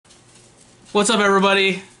What's up,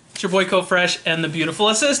 everybody? It's your boy Co-Fresh, and the beautiful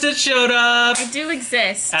assistant showed up. I do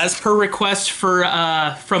exist. As per request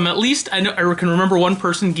from at least, I can remember one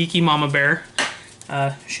person, Geeky Mama Bear.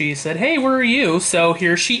 She said, hey, where are you? So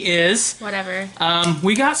here she is. Whatever.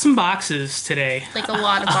 We got some boxes today. Like a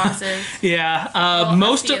lot of boxes. Yeah. Well,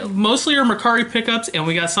 mostly are Mercari pickups, and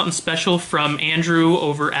we got something special from Andrew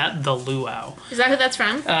over at the Luau. Is that who that's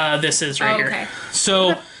from? This is right okay. here.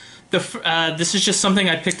 So... this is just something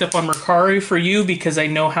I picked up on Mercari for you because I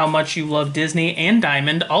know how much you love Disney and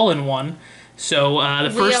Diamond all in one. So the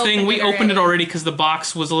first thing, we opened it already because the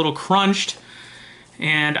box was a little crunched.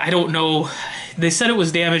 And I don't know, they said it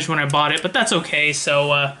was damaged when I bought it, but that's okay.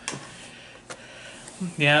 So,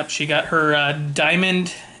 yeah, she got her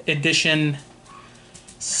Diamond Edition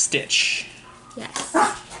Stitch. Yes.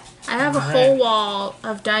 I have a whole wall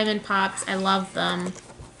of Diamond Pops. I love them.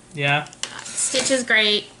 Yeah. Stitch is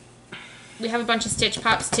great. We have a bunch of Stitch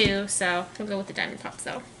Pops too, so we'll go with the Diamond Pops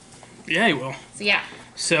though. Yeah, you will. So yeah.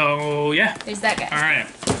 So, yeah. There's that guy. Alright.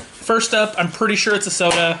 First up, I'm pretty sure it's a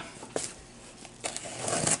soda.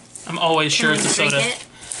 I'm always sure it's a soda. It?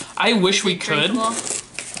 I wish we could. No.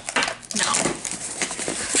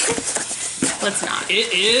 Let's not.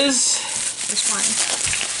 It is... Which one?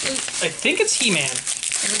 I think it's He-Man.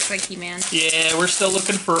 It looks like He-Man. Yeah, we're still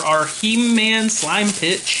looking for our He-Man Slime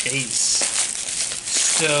Pit Chase.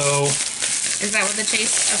 So... Is that what the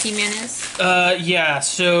chase of He-Man is? Yeah,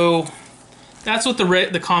 so... That's what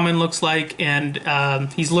the common looks like, and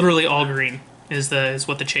he's literally all green, is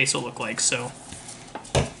what the chase will look like, so...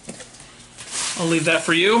 I'll leave that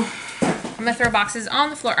for you. I'm gonna throw boxes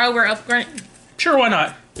on the floor. Oh, we're up. Sure, why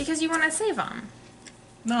not? Because you want to save them.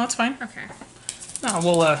 No, that's fine. Okay. No,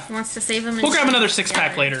 we'll He wants to save them. We'll grab another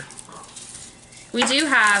 6-pack later. We do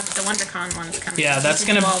have the WonderCon ones coming. Yeah, that's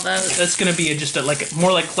gonna be just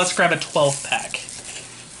more like let's grab a 12-pack.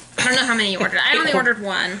 I don't know how many you ordered. I only ordered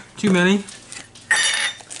one. Too many.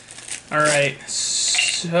 All right,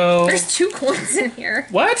 so there's 2 coins in here.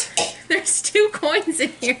 What? There's 2 coins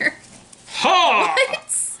in here. Ha!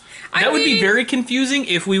 What? That would be very confusing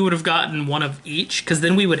if we would have gotten one of each, because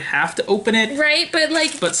then we would have to open it. Right,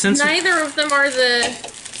 but since neither of them are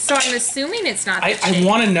so I'm assuming it's not. I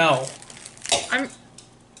want to know.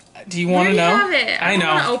 Do you want to know? Have it. I know.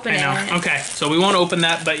 Want to open it. Okay, so we won't open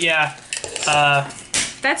that, but yeah.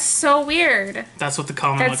 That's so weird. That's what the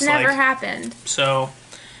common looks like. That's never happened. So,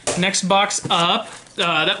 next box up.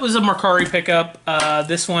 That was a Mercari pickup.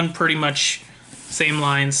 This one pretty much same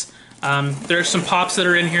lines. There's some pops that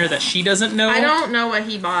are in here that she doesn't know. I don't know what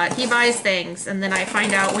he bought. He buys things, and then I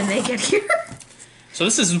find out when they get here. So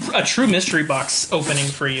this is a true mystery box opening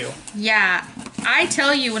for you. Yeah. I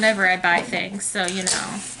tell you whenever I buy things, so you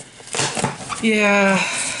know. Yeah.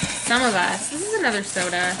 Some of us. This is another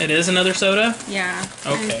soda. It is another soda? Yeah.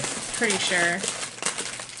 Okay. I'm pretty sure.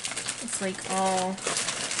 It's like all...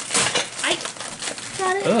 I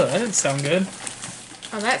got it. Oh, that didn't sound good.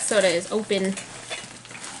 Oh, that soda is open.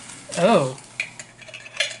 Oh.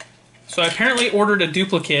 So I apparently ordered a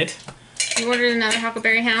duplicate. You ordered another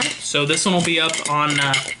Huckleberry Hound? So this one will be up on,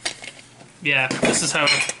 yeah, this is how,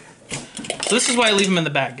 so this is why I leave them in the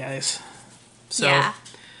bag, guys. So, yeah.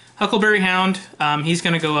 Huckleberry Hound, he's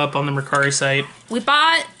going to go up on the Mercari site.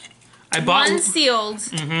 I bought one sealed.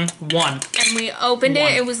 One. And we opened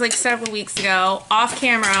it, it was like several weeks ago, off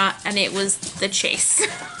camera, and it was the chase.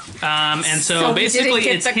 And so basically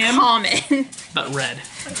it's him, common. but red.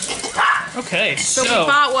 Okay, so we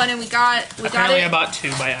bought one and we got apparently I bought 2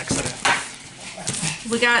 by accident.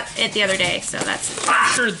 We got it the other day, so that's...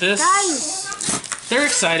 I'm sure this... Guys. They're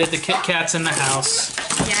excited, the Kit Kat's in the house.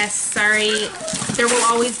 Yes, sorry. There will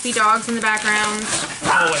always be dogs in the background.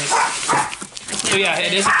 Always. So yeah,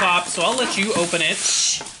 it is a pop, so I'll let you open it.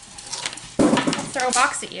 Throw a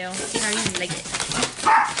box at you. See how you like it.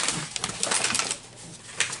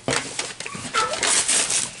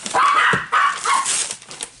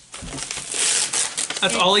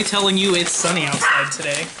 That's Ollie telling you it's sunny outside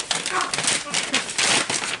today.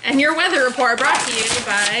 And your weather report brought to you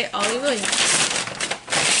by Ollie Williams.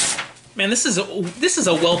 Man, this is a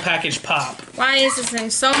well-packaged pop. Why is this in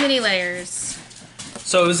so many layers?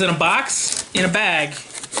 So it was in a box, in a bag,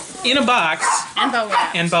 in a box, and bubble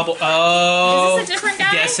wrap. And bubble. Oh, is this a different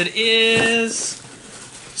guy? Yes, it is.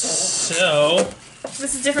 So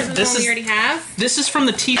this is different than the one we already have. This is from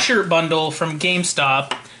the T-shirt bundle from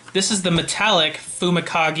GameStop. This is the metallic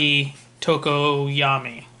Fumikage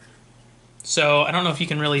Tokoyami. So I don't know if you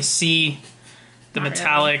can really see the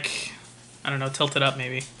metallic. Really. I don't know, tilt it up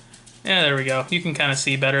maybe. Yeah, there we go. You can kind of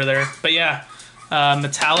see better there. But yeah,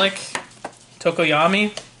 metallic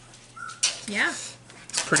Tokoyami. Yeah.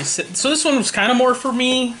 It's pretty. So this one was kind of more for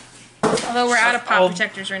me. Although we're out of pop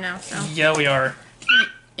protectors right now, so. Yeah, we are.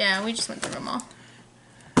 Yeah, we just went through them all.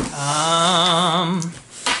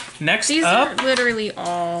 Next These up, are literally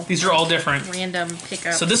all. These are all different. Random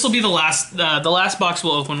pickups. So this will be the last. The last box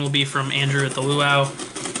we'll open will be from Andrew at the Luau.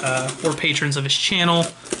 We're patrons of his channel.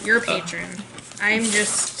 You're a patron. I'm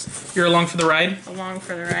just. You're along for the ride. Along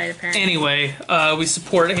for the ride, apparently. Anyway, we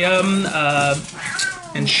support him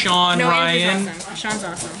and Sean, Ryan. Awesome. Sean's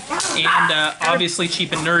awesome. And obviously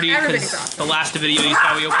Cheap and Nerdy, because awesome. the last video you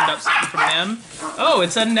saw we opened up something from them. Oh,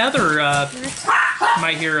 it's another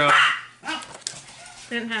My Hero.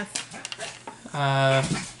 We didn't have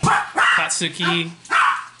Katsuki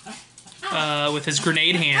with his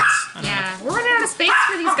grenade hands. Yeah, we're running out of space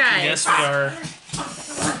for these guys. Yes, we are.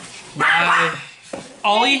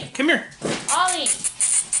 Ollie, come here. Ollie.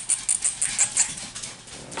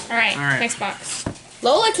 All right, next box.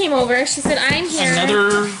 Lola came over. She said, "I'm here."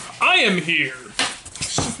 I am here.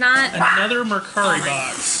 She's not. Another Mercari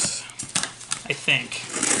box. I think.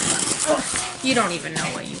 You don't even know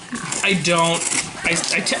what you have. I don't. I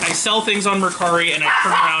sell things on Mercari and I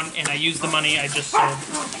turn around and I use the money I just sold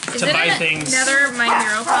to buy things. Another My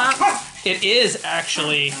Hero pop? It is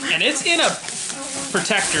actually, and it's in a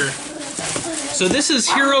protector. So this is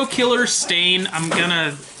Hero Killer Stain. I'm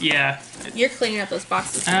gonna, yeah. You're cleaning up those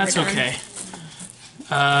boxes. That's okay.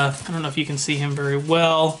 I don't know if you can see him very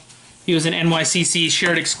well. He was an NYCC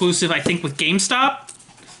shared exclusive, I think, with GameStop.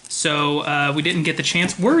 So we didn't get the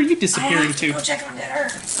chance. Where are you disappearing to? Go check on dinner.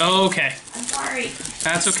 Oh, okay. I'm sorry.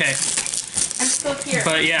 That's okay. I'm still here.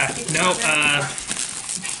 But yeah, no. I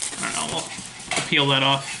don't know. We'll peel that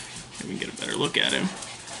off. Maybe we can get a better look at him.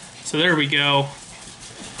 So there we go.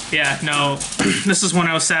 Yeah, no. This is one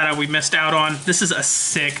I was sad we missed out on. This is a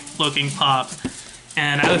sick looking pop,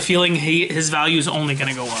 and I have a feeling his value is only going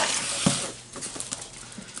to go up.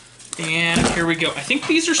 And here we go. I think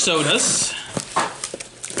these are sodas.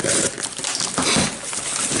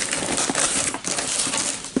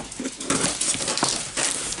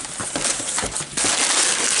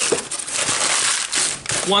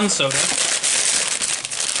 One soda.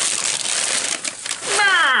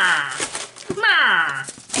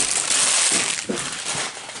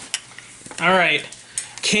 All right.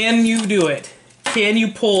 Can you do it? Can you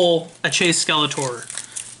pull a Chase Skeletor?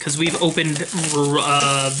 Because we've opened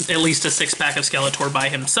at least a 6-pack of Skeletor by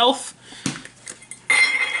himself.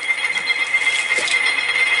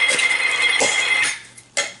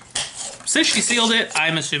 Since she sealed it,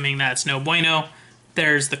 I'm assuming that's no bueno.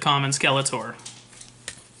 There's the common Skeletor.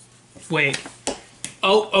 Wait.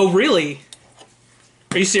 Oh, really?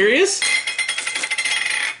 Are you serious?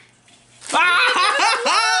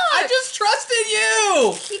 I just trusted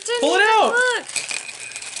you! He didn't Pull it out! Look.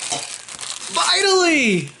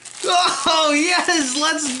 Finally! Oh, yes!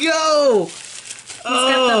 Let's go! He's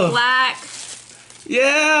got the black.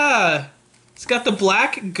 Yeah! It's got the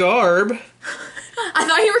black garb. I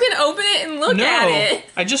thought you were going to open it and look at it.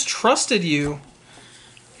 I just trusted you.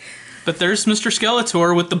 But there's Mr.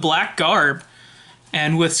 Skeletor with the black garb.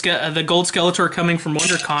 And with the gold Skeletor coming from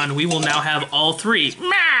WonderCon, we will now have all 3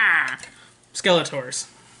 Skeletors.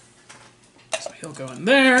 So he'll go in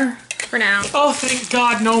there. For now. Oh, thank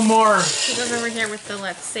God, no more. He goes over here with the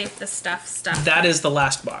let's save the stuff. That is the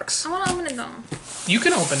last box. I want to open it though. You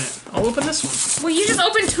can open it. I'll open this one. Well, you just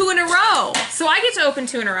opened 2 in a row. So I get to open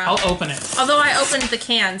 2 in a row. I'll open it. Although I opened the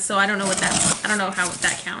can, so I don't know what that. I don't know how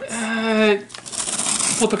that counts.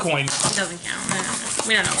 Flip a coin. It doesn't count.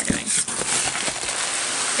 We don't know what we're doing.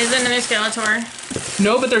 Is there another Skeletor?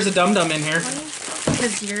 No, but there's a dum-dum in here.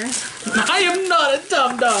 Because yours. I am not a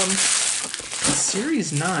dum-dum.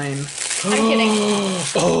 Series 9. I'm kidding.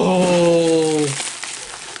 Oh.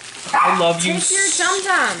 I love you. Take your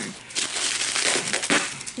dum-dum.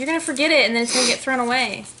 You're going to forget it, and then it's going to get thrown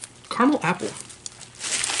away. Caramel apple.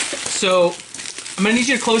 So, I'm going to need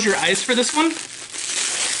you to close your eyes for this one.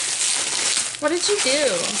 What did you do?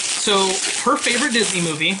 So, her favorite Disney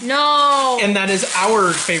movie. No. And that is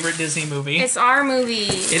our favorite Disney movie. It's our movie.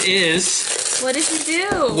 It is. What did you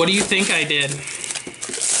do? What do you think I did?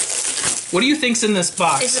 What do you think's in this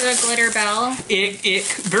box? Is it a glitter bell? It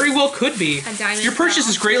very well could be. A diamond Your purchase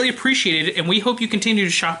bell? is greatly appreciated, and we hope you continue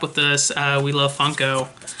to shop with us. We love Funko.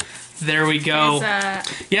 There we go.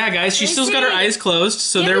 Yeah, guys, she still's got her eyes closed,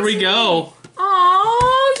 so there we go.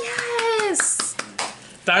 Oh, yes.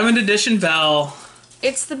 Diamond Edition Belle.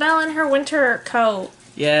 It's the bell in her winter coat.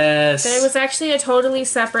 Yes. But it was actually a totally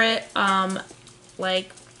separate,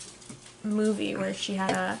 like, movie where she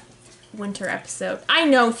had a winter episode. I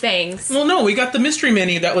know things. Well, no, we got the mystery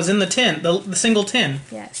mini that was in the tin, the single tin.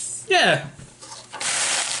 Yes. Yeah.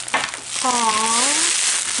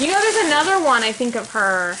 Aww. You know, there's another one I think of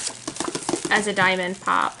her. as a diamond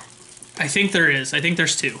pop. I think there is. I think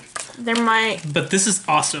there's 2. There might. But this is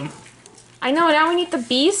awesome. I know, now we need the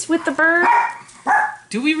beast with the bird.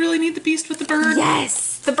 Do we really need the beast with the bird?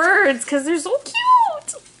 Yes, the birds, because they're so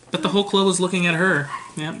cute. But the whole club was looking at her.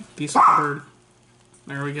 Yep, beast with the bird.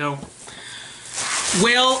 There we go.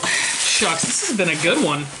 Well, shucks, this has been a good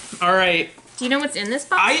one. All right. Do you know what's in this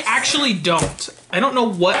box? I actually don't. I don't know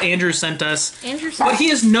what Andrew sent us. Andrew sent But he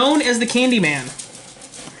is known as the Candyman.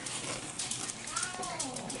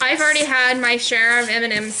 I've already had my share of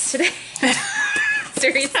M&Ms today.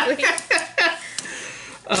 Seriously.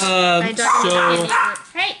 I don't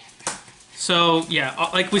Hey! So, yeah,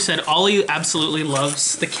 like we said, Ollie absolutely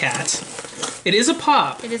loves the cat. It is a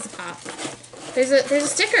pop. It is a pop. There's a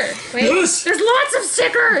sticker. Wait, Yes. there's lots of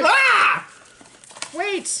stickers! Ah!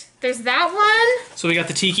 Wait, there's that one. So we got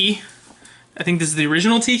the Tiki. I think this is the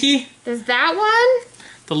original Tiki. There's that one.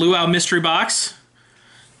 The Luau mystery box.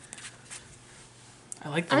 I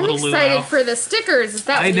like the little Luau. I'm excited for the stickers. Is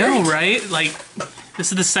that I weird? know, right? Like,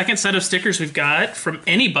 this is the second set of stickers we've got from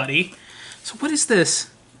anybody. So what is this?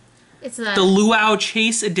 It's The Luau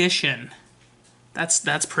Chase Edition.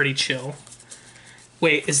 That's pretty chill.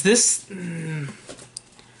 Wait, is this...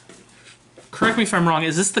 correct me if I'm wrong.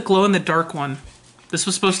 Is this the glow-in-the-dark one? This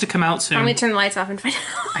was supposed to come out soon. Let me turn the lights off and find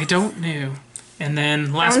out. I don't know. And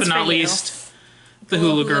then, last but not least, the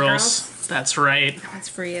Hula Girls. That's right. That's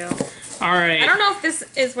for you. All right. I don't know if this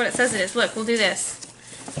is what it says it is. Look, we'll do this.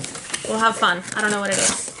 We'll have fun. I don't know what it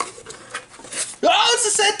is. Oh, it's a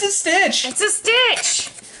set to Stitch! It's a Stitch!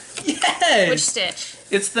 Yes! Which Stitch?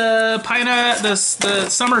 It's the the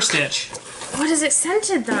summer Stitch. What is it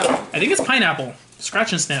scented, though? I think it's pineapple.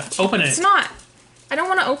 Scratch and sniff. Open it. It's not. I don't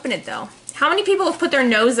want to open it, though. How many people have put their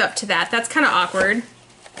nose up to that? That's kind of awkward.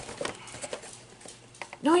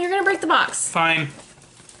 No, you're going to break the box. Fine.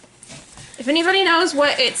 If anybody knows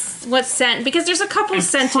what's scent, because there's a couple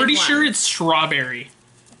scented I'm pretty ones. sure it's strawberry.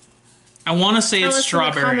 I want to say Tell it's us in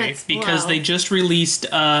the strawberry comments because below. they just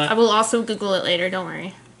released... I will also Google it later, don't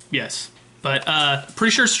worry. Yes. But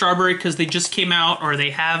pretty sure it's strawberry because they just came out, or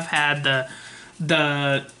they have had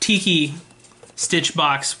the Tiki Stitch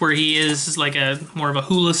box where he is like more of a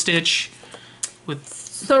hula Stitch.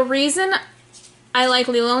 With The reason I like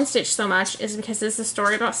Lilo and Stitch so much is because it's a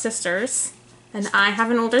story about sisters, and I have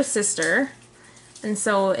an older sister, and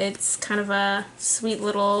so it's kind of a sweet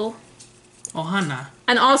little... Ohana.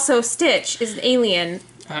 And also Stitch is an alien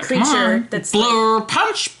creature that's Blur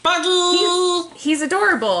Punch Buggle! he's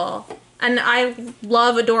adorable, and I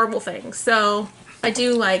love adorable things, so I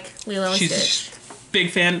do like Lilo and She's Stitch. a big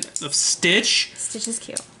fan of Stitch. Stitch is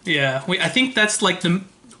cute. Yeah, I think that's like the...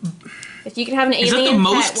 If you could have an Is that the alien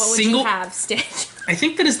most pet, what would single- you have, Stitch? I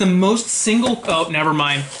think that is the most single... Oh, never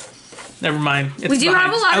mind. Never mind. It's We do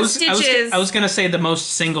have a lot of I Stitches. was going to say the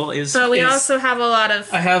most single is... But we is- also have a lot of...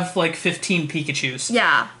 I have like 15 Pikachus.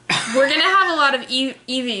 Yeah. We're gonna have a lot of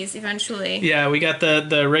Eevees eventually. Yeah, we got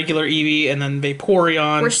the regular Eevee and then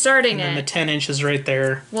Vaporeon. We're starting and then it. the 10 inches right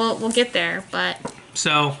there. We'll get there, but...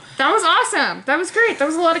 So, That was awesome. That was great. That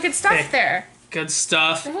was a lot of good stuff Hey, there. good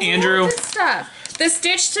stuff. That was a Andrew, lot of good stuff. The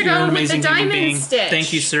Stitch to you're an go with the amazing human diamond being. Stitch.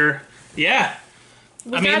 Thank you, sir. Yeah.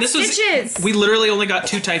 We got Stitches. We literally only got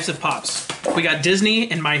 2 types of pops. We got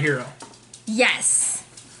Disney and My Hero. Yes.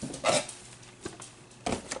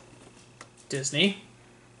 Disney.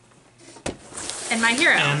 And My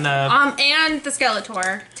Hero. And the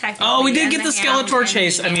Skeletor, technically. oh, we did and get the Ham Skeletor and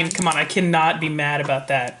chase. the I mean, Man. come on, I cannot be mad about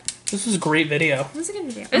that. This was a great video. It was a good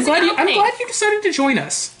video. It I'm was a good glad opening. you decided to join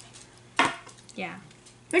us. Yeah.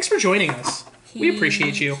 Thanks for joining us. We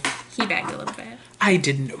appreciate you. He begged a little bit. I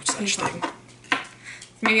did no such thing.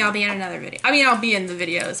 Maybe I'll be in another video. I mean, I'll be in the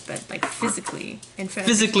videos, but like physically in front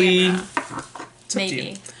Physically, of the camera. It's up to you.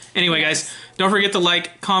 Maybe. Anyway, guys, don't forget to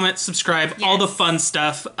like, comment, subscribe, all the Yes. fun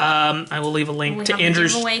stuff. I will leave a link We to have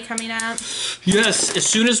Andrew's. a giveaway coming up. Yes, as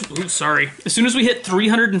soon as we hit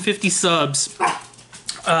 350 subs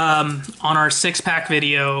on our 6-pack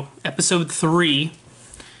video, episode 3,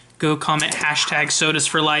 go comment hashtag sodas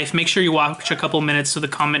for life. Make sure you watch a couple minutes so the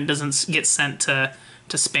comment doesn't get sent to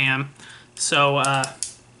spam. So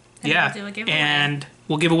yeah, we'll do a giveaway. and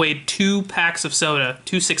we'll give away 2 packs of soda,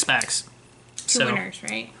 2 6-packs. Two winners,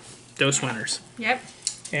 right? Those winners. Yep.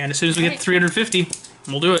 And as soon as we get 350,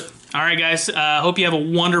 we'll do it. All right, guys. Hope you have a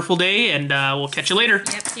wonderful day, and we'll catch you later.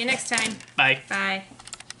 Yep. See you next time. Bye. Bye.